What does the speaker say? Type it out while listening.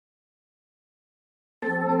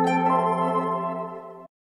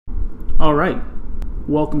Alright,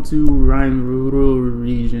 welcome to Rhine-Ruhr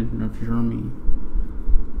region of Germany.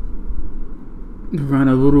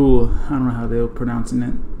 Rhine-Ruhr, I don't know how they're pronouncing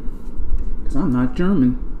it, because I'm not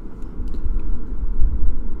German.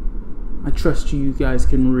 I trust you guys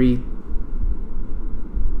can read.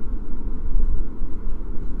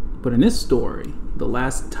 But in this story, The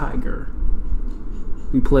Last Tiger,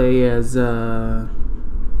 we play as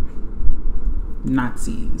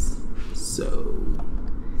Nazis. So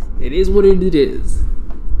it is what it is.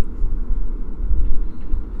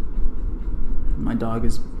 My dog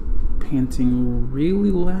is panting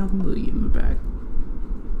really loudly in the back.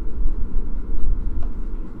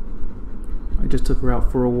 I just took her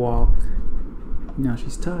out for a walk. Now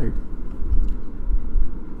she's tired.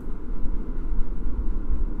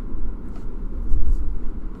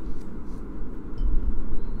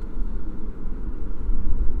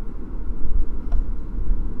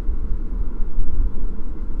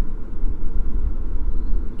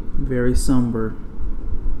 Very somber.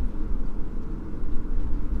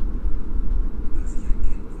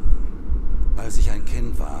 Als ich ein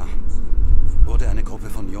Kind war, wurde eine Gruppe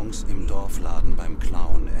von Jungs im Dorfladen beim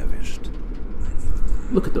Klauen erwischt.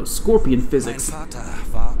 Look at those scorpion physics. Mein Vater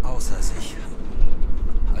war außer sich,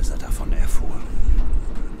 als er davon erfuhr.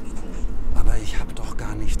 Aber ich habe doch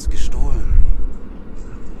gar nichts gestohlen.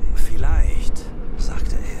 Vielleicht,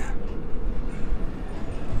 sagte er.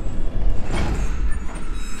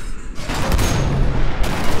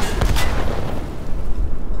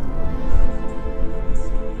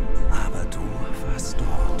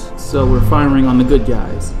 So we're firing on the good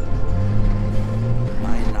guys.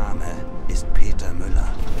 Mein Name ist Peter Müller,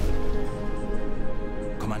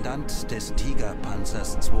 Kommandant des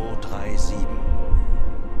Tigerpanzers 237.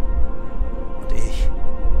 Und ich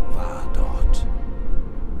war dort.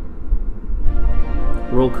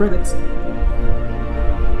 Roll credits.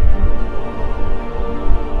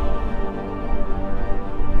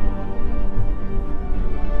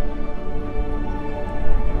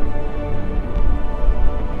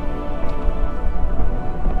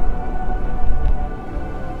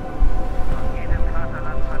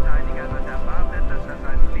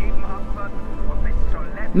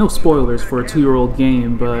 No spoilers for a 2-year-old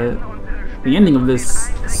game, but the ending of this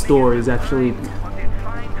story is actually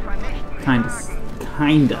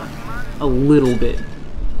kinda, a little bit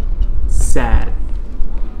sad.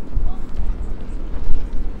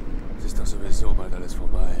 Es ist doch sowieso bald alles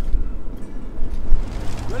vorbei.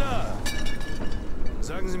 Müller!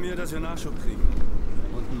 Sagen Sie mir, dass wir Nachschub kriegen.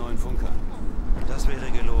 Und einen neuen Funker. Das wäre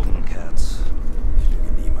gelogen, Kerz. Ich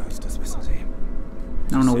lüge niemals, das wissen Sie.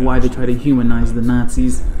 I don't know why they try to humanize the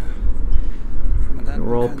Nazis. They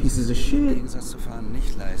were all pieces of shit.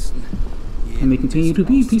 And they continue to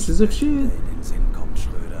be pieces of shit.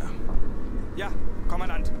 Ja,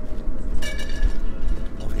 Kommandant.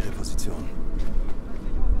 Auf Ihre Position.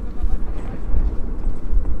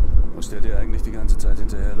 Muss der dir eigentlich die ganze Zeit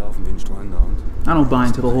hinterherlaufen wie ein streunender Hund? I don't buy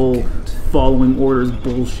into the whole following orders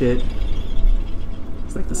bullshit.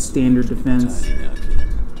 It's like the standard defense.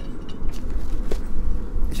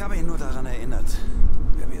 Ich habe ihn nur daran erinnert,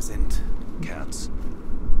 wer wir sind, Kerz.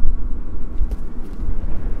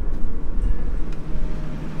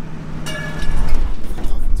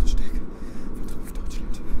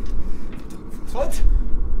 Und?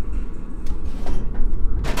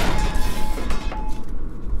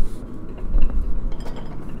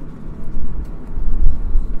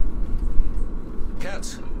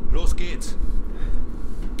 Kerz, los geht's.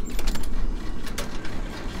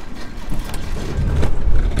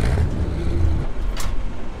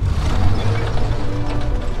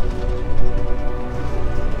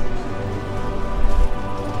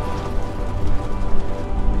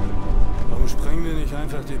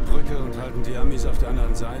 Einfach die Brücke und halten die Amis auf der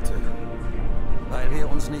anderen Seite. Weil wir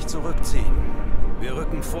uns nicht zurückziehen. Wir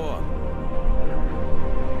rücken vor.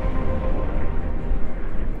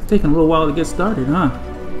 It's taking a little while to get started, huh?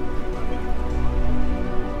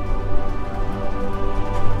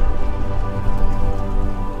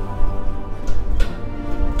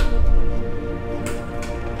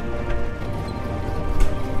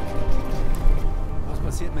 Was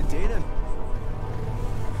passiert mit denen?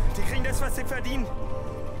 Die kriegen das, was sie verdienen.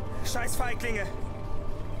 Scheiß Feiglinge.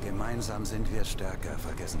 Gemeinsam sind wir stärker,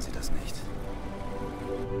 vergessen Sie das nicht.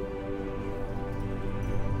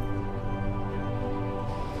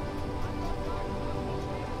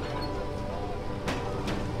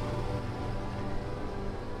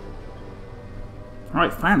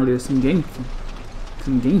 Alright, finally there's some gameplay.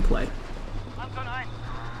 Anton 1,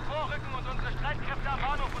 vorrücken und unsere Streitkräfte am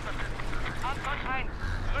Bahnhof unterstützen. Anton 1,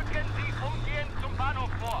 rücken Sie umgehend zum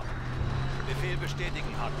Bahnhof vor. Befehl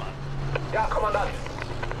bestätigen, Hartmann. Ja, Kommandant.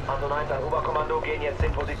 Anton 1 an Oberkommando gehen jetzt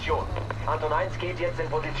in Position. Anton 1 geht jetzt in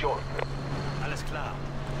Position. Alles klar.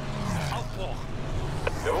 Aufbruch.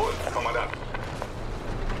 Jawohl, Kommandant.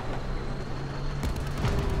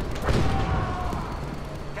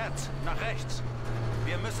 Katz, nach rechts.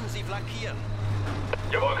 Wir müssen sie flankieren.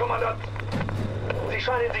 Jawohl, Kommandant. Sie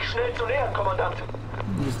scheinen sich schnell zu nähern, Kommandant.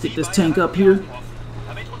 Just get this tank up here.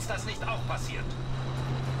 Damit uns das nicht auch passiert.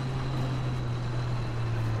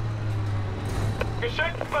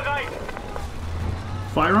 Geschützt bereit.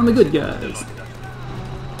 Fire on the good guys.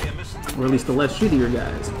 Wir müssen Or at least the less shittier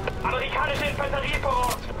guys. Amerikanische Infanterie vor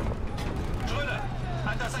Ort. Schröder,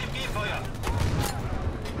 an das MG-Feuer.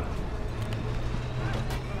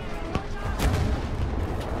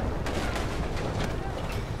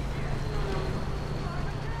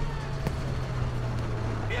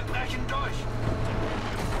 Wir brechen durch.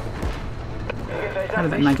 How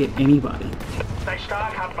did that not get anybody? Sei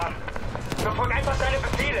stark, Hartmann. Befolg einfach deine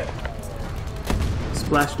Befehle.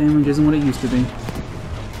 Splash damage isn't what it used to be.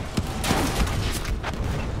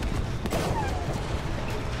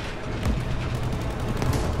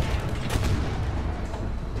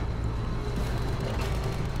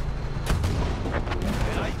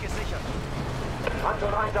 Bereich gesichert.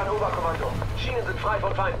 Anton 1 an Oberkommando. Schienen sind frei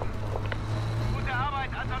von Feinden. Gute Arbeit,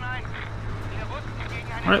 Anton 1. Wir wussten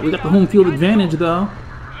gegen eine Alright, we got the home field advantage though.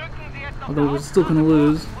 Drücken Sie jetzt noch Although we're auf still gonna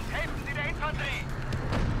lose. und helfen Sie der Infanterie.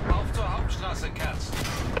 Auf zur Hauptstraße, Katz.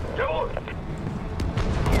 Jawohl.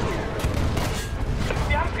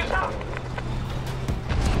 Wir haben es geschafft.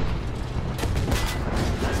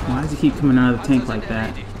 Why does he keep coming out of the tank like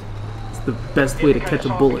that? It's the best way to catch a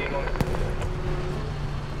bullet.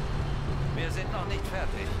 Wir sind noch nicht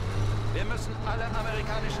fertig. Wir müssen alle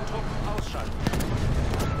amerikanischen Truppen ausschalten.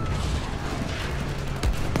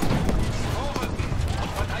 Vorrücken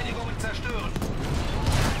und Verteidigungen zerstören.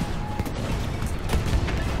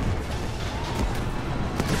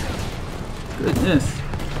 Goodness.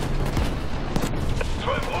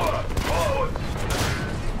 12 Uhr. Vor uns.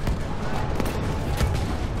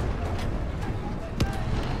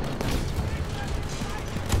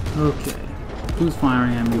 Okay. Who's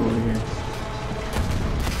firing at me over here?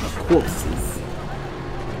 Corpses.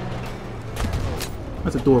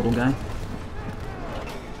 That's adorable, guy.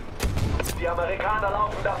 Die Amerikaner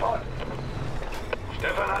laufen davon.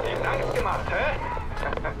 Stefan hat ihnen Angst gemacht, hä?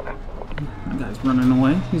 That guy's running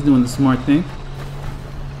away. He's doing the smart thing.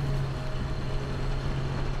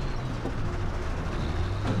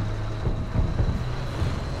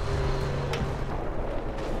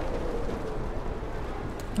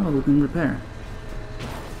 Oh, we can repair.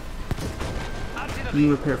 Let me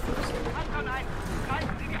repair first. Anton 1,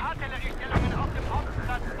 greifen Sie die Artilleriestellungen auf dem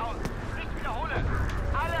Hauptplatz aus. Ich wiederhole,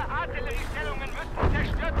 alle Artilleriestellungen müssen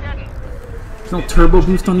zerstört werden. There's no turbo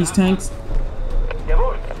boost on these tanks.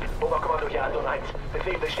 Jawohl. Oberkommando hier, Anton 1.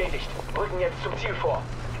 Befehl bestätigt. Rücken jetzt zum Ziel vor.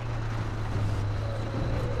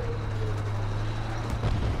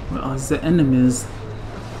 Well, the enemy is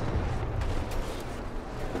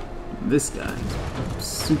this guy.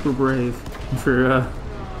 Super brave for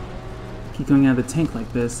keep going out of the tank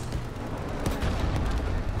like this.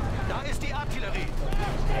 Da ist die Artillerie.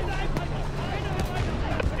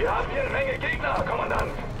 Wir haben hier eine Menge Gegner,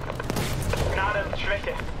 Kommandant. Gnade ist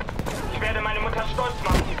Schwäche. Ich werde meine Mutter stolz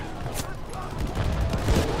machen.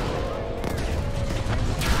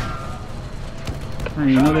 Alright,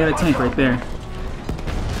 you know they had a tank right there.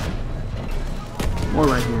 Or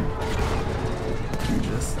right here. Let me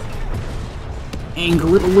just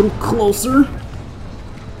angle it a little closer.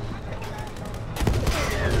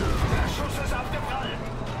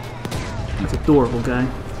 That's adorable, guy.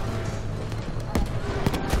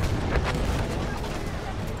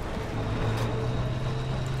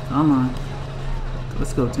 Come on.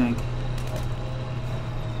 Let's go, tank.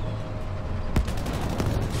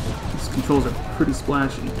 These controls are pretty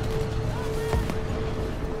splashy.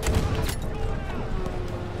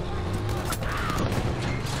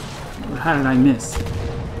 How did I miss?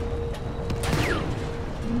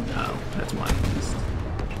 Oh, that's why I missed.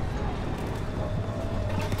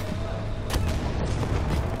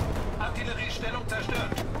 Artilleriestellung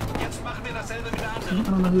zerstört. Jetzt machen wir dasselbe mit der I anderen.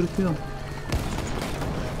 don't know who to kill.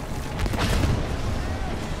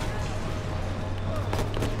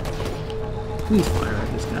 Please fire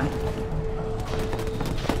at this guy.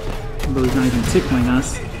 Although he's not even tickling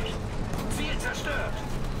us. Ziel zerstört.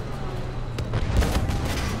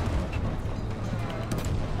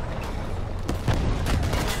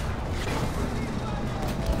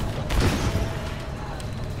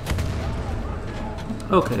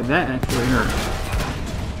 Okay, that actually hurt.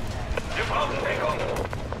 Wir brauchen Deckung.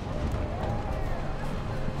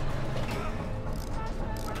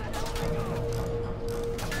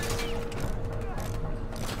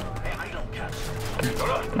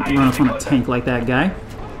 Run up on a tank like that guy.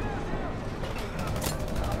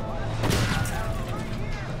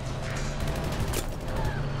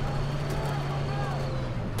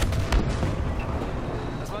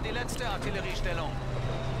 Das war die letzte Artilleriestellung.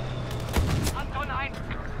 Anton 1.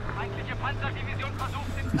 Feindliche Panzerdivision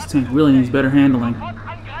versucht, den This tank really needs better handling. Sofort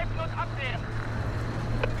angreifen und abwehren.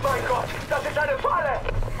 Mein Gott, das ist eine Falle!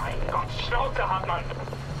 Mein Gott, Schnauze, Hartmann!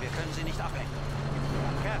 Wir können sie nicht abhängen.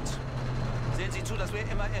 Kurtz, sehen Sie zu, dass wir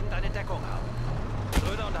immer irgendeine Deckung haben.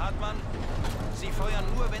 Schröder und Hartmann, Sie feuern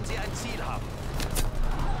nur, wenn Sie ein Ziel haben.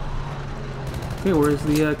 Okay, where's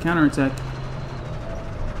the counterattack?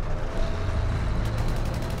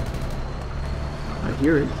 I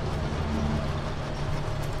hear it.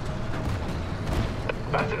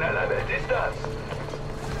 Was in aller Welt ist das?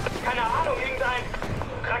 Keine Ahnung, irgendein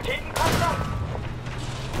Raketenpanzer?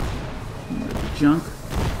 Junk.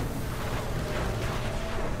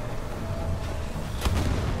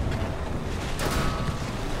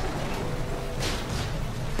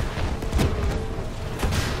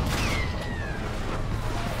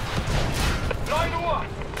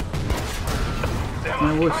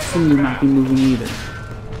 I would assume you not be moving either.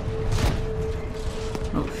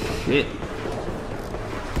 Oh shit.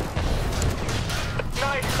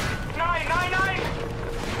 Nein! Nein, nein, nein!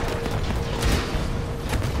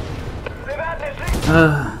 Wir werden es nicht!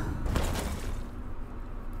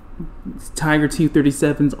 These Tiger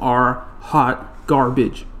T-37s are hot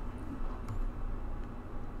garbage.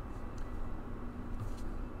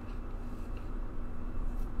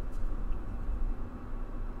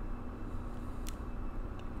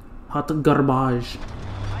 Hot garbage.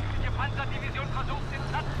 Feindliche Panzerdivision versucht, den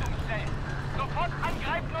Platz zu umstellen. Sofort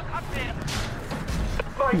angreifen und abwehren.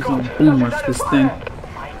 Mein He's Gott, gonna boom das rush ist this eine thing. Falle!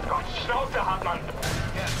 Mein Gott, Schnauze, Hartmann!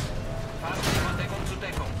 Kurtz, fahren Sie von Deckung zu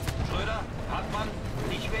Deckung. Schröder, Hartmann,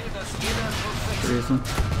 ich will, dass jeder Schuss wechselt. Seriously.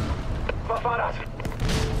 Was war das?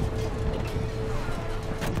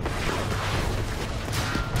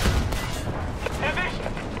 Erwischt!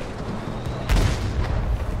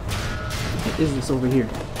 What is this over here?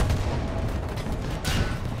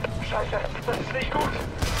 Scheiße, das ist nicht gut!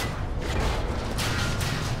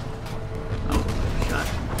 Oh, shot.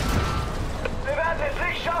 Wir werden es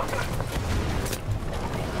nicht schaffen!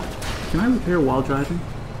 Can I repair while driving?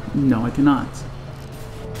 No, I cannot.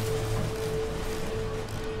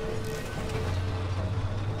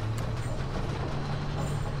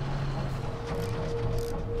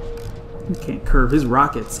 He can't curve his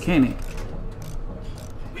rockets, can he?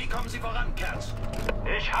 Wie kommen Sie voran, Kurtz?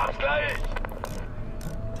 Ich hab's gleich!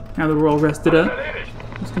 Now that we're all rested up, Erledigt!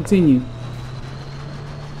 let's continue.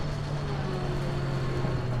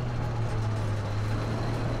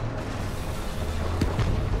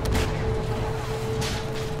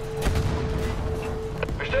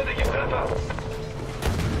 Bestätige Treffer!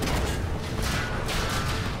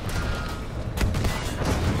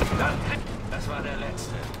 Das war der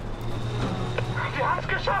letzte. Wir haben's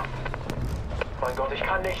geschafft! Mein Gott, ich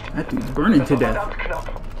kann nicht! That dude's burning to death. Verdammt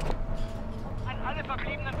knapp! An alle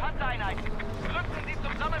verbliebenen Panzereinheiten. Rücken Sie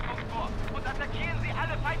zum Sammelpunkt vor und attackieren Sie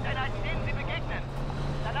alle Feindeinheiten, denen Sie begegnen.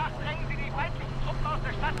 Danach drängen Sie die feindlichen Truppen aus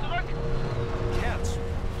der Stadt zurück. Kurtz,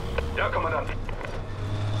 Ja, Kommandant!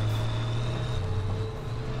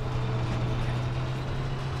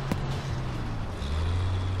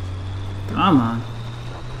 Come on.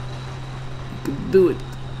 You can do it.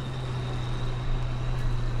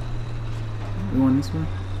 We going this way?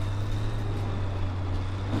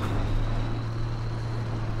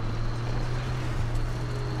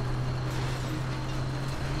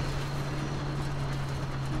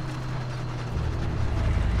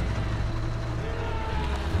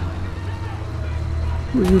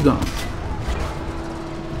 Where you going?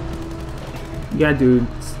 Yeah, dude.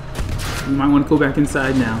 You might want to go back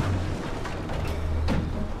inside now.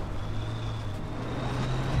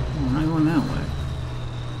 Oh, I'm not going that way.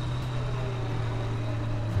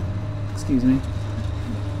 Excuse me.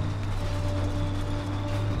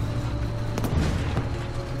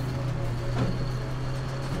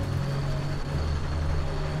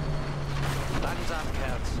 langsam,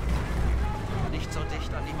 Kurtz. Nicht so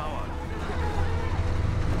dicht an die Mauer.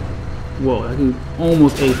 Whoa, that dude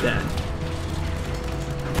almost ate that.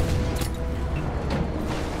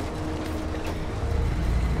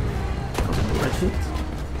 Right hit.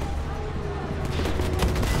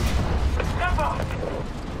 Treffer!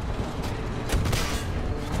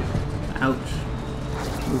 Ouch.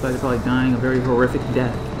 Looks like they're probably dying a very horrific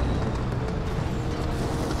death.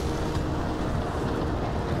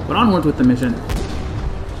 But onward with the mission.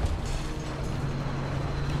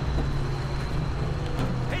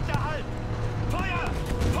 Hinterhalt! Feuer!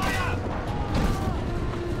 Feuer!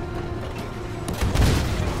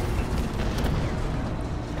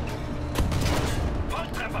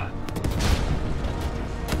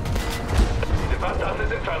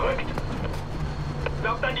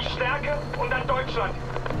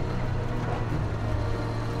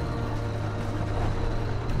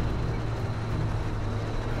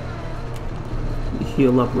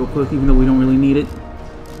 heal up real quick, even though we don't really need it.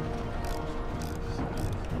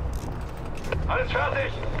 Alles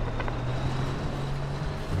fertig!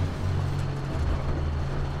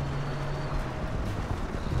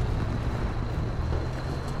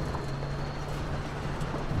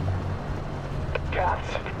 Katz,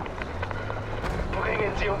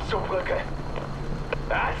 bringen Sie uns zur Brücke.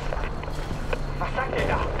 Was? Was sagt ihr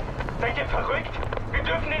da? Seid ihr verrückt? Wir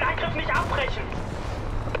dürfen den Angriff nicht abbrechen.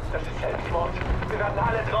 Das ist Selbstmord. Wir werden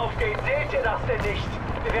alle draufgehen. Seht ihr das denn nicht?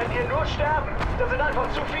 Wir werden hier nur sterben. Das sind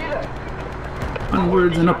einfach zu viele.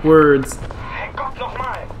 Onwards and upwards. Herrgott,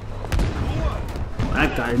 nochmal.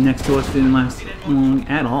 That guy next to us didn't last long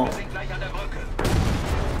at all. Wir sind gleich an der Brücke.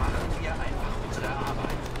 Machen wir einfach unsere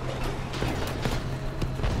Arbeit.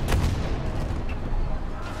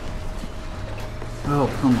 Oh,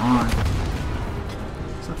 come on.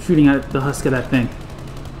 Stop shooting at the husk of that thing.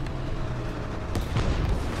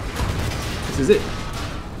 This is it.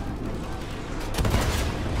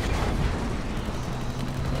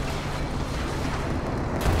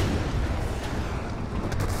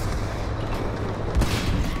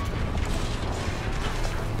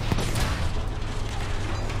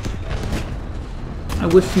 I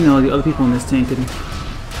wish, you know, the other people in this tank could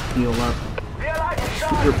heal up.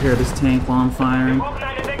 Repair this tank while I'm firing.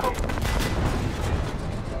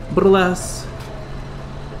 But alas,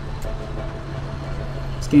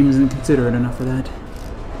 this game isn't considerate enough for that.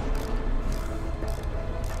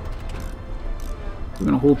 We're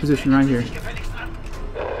gonna hold position right here.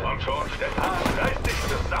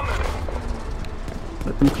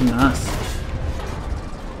 Let them come to us.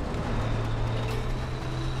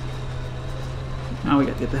 Now we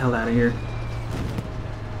gotta get the hell out of here.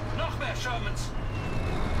 Noch mehr Shermans.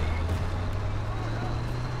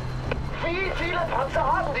 Wie viele Panzer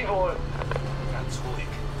haben die wohl? Ganz ruhig.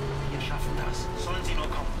 Wir schaffen das. Sollen sie nur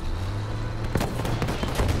kommen.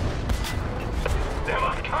 Der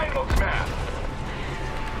macht keinen Mucks mehr.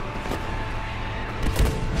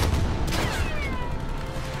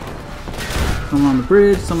 Someone on the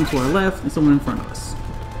bridge, someone to our left, and someone in front of us.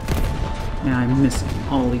 And I'm missing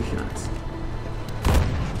all these shots.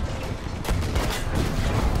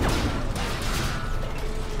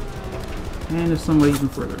 And there's somebody even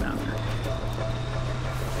further down there.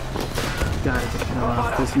 Gotta get the hell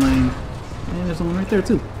off this lane. And there's someone right there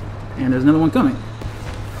too. And there's another one coming.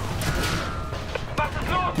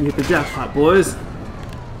 You hit the jackpot, boys.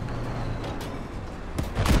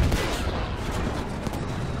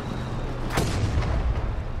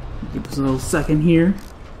 Give us a little second here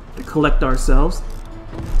to collect ourselves.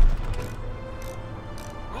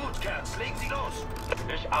 Gut, Katz, legen Sie los.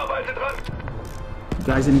 Ich arbeite dran. You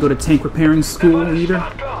guys didn't go to tank repairing school either.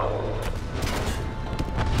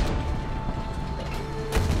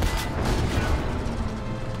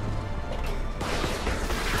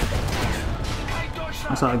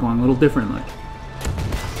 I saw it going a little differently.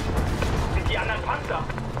 Die anderen Panzer.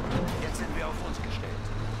 Jetzt sind wir auf uns gestellt.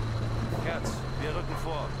 Katz, wir rücken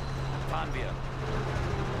vor. Fahren wir.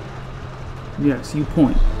 Yes, you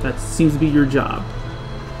point. That seems to be your job.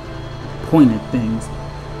 Point at things.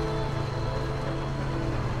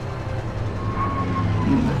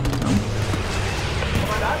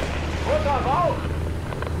 Kommandant, runter, Rauch!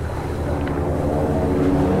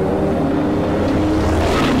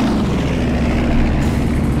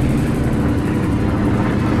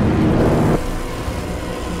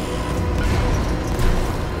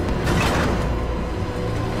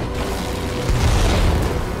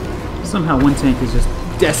 Somehow one tank is just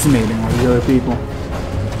decimating all the other people.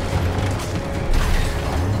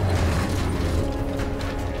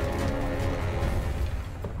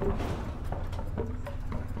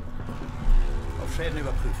 Auf Schäden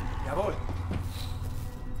überprüfen. Jawohl.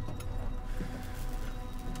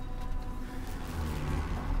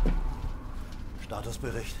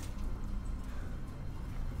 Statusbericht.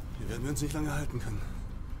 Hier werden wir uns nicht lange halten können.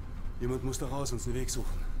 Jemand muss da raus uns den Weg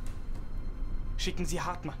suchen. Schicken Sie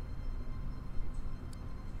Hartmann.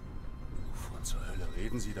 Wovon zur Hölle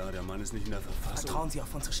reden Sie da? Der Mann ist nicht in der Verfassung. Vertrauen Sie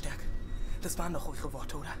auf unsere Stärke. Das waren doch eure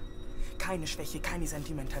Worte, oder? Keine Schwäche, keine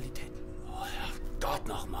Sentimentalität. Oh, Herrgott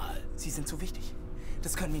nochmal. Sie sind so wichtig.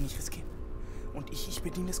 Das können wir nicht riskieren. Und ich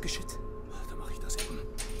bediene das Geschütz. Dann mache ich das eben.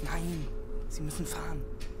 Nein, Sie müssen fahren.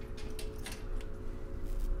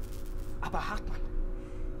 Aber Hartmann,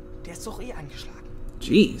 der ist doch eh angeschlagen.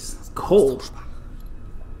 Jeez, it's cold.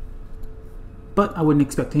 But I wouldn't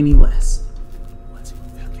expect any less. Wollen Sie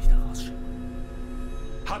ihn wirklich da rausschicken?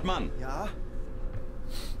 Hartmann! Ja?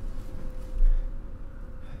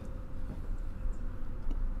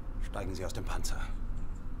 Steigen Sie aus dem Panzer.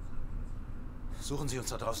 Suchen Sie uns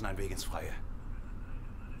da draußen einen Weg ins Freie.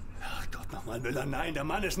 Herrgott Verdammt nochmal, Müller, nein, der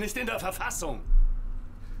Mann ist nicht in der Verfassung.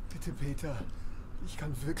 Bitte, Peter. Ich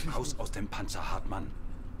kann wirklich... Raus aus dem Panzer, Hartmann.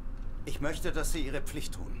 Ich möchte, dass Sie Ihre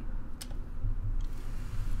Pflicht tun.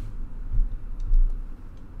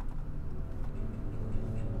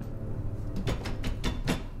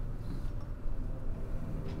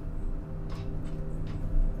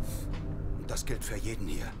 Das gilt für jeden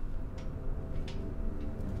hier.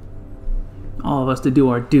 All of us to do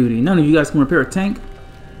our duty. None of you guys can repair a tank.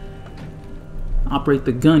 Operate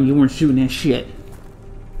the gun, you weren't shooting that shit.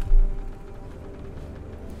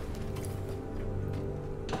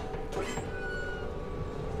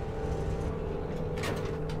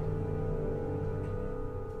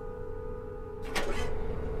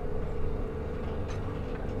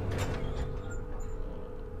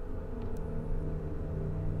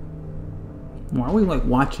 Why are we like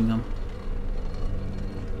watching them?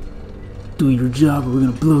 Do your job or we're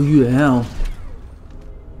gonna blow you to hell.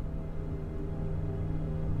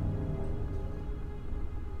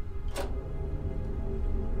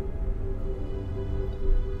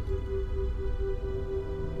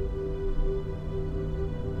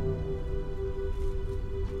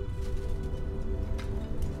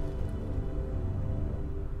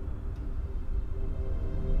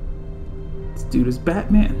 This dude is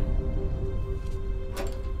Batman.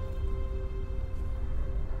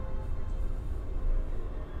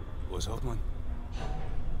 Wo ist Hauptmann?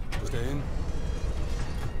 Wo ist der hin?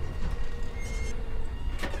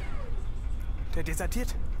 Der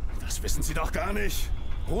desertiert. Das wissen Sie doch gar nicht.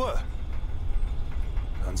 Ruhe!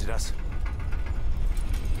 Hören Sie das?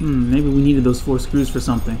 Maybe we needed those 4 screws for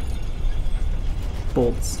something.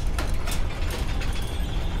 Bolts.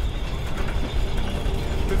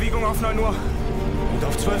 Bewegung auf 9 Uhr. Und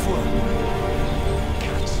auf 12 Uhr.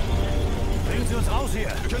 Bringen Sie uns raus hier!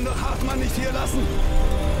 Wir können doch Hartmann nicht hier lassen!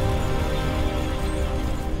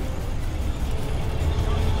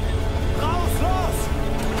 Raus, los!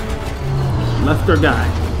 Left our guy.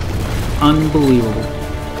 Unbelievable.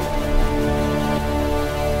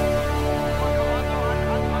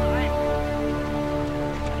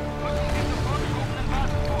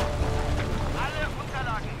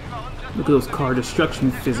 Look at those car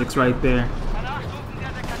destruction physics right there.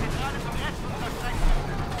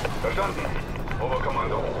 Verstanden.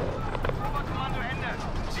 Oberkommando. Oberkommando, Ende.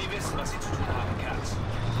 Sie wissen, was Sie zu tun haben, Kerz.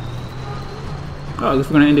 Oh, I guess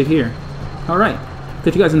we're gonna end it here. Alright.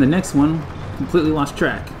 Catch you guys in the next one. Completely lost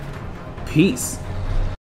track. Peace.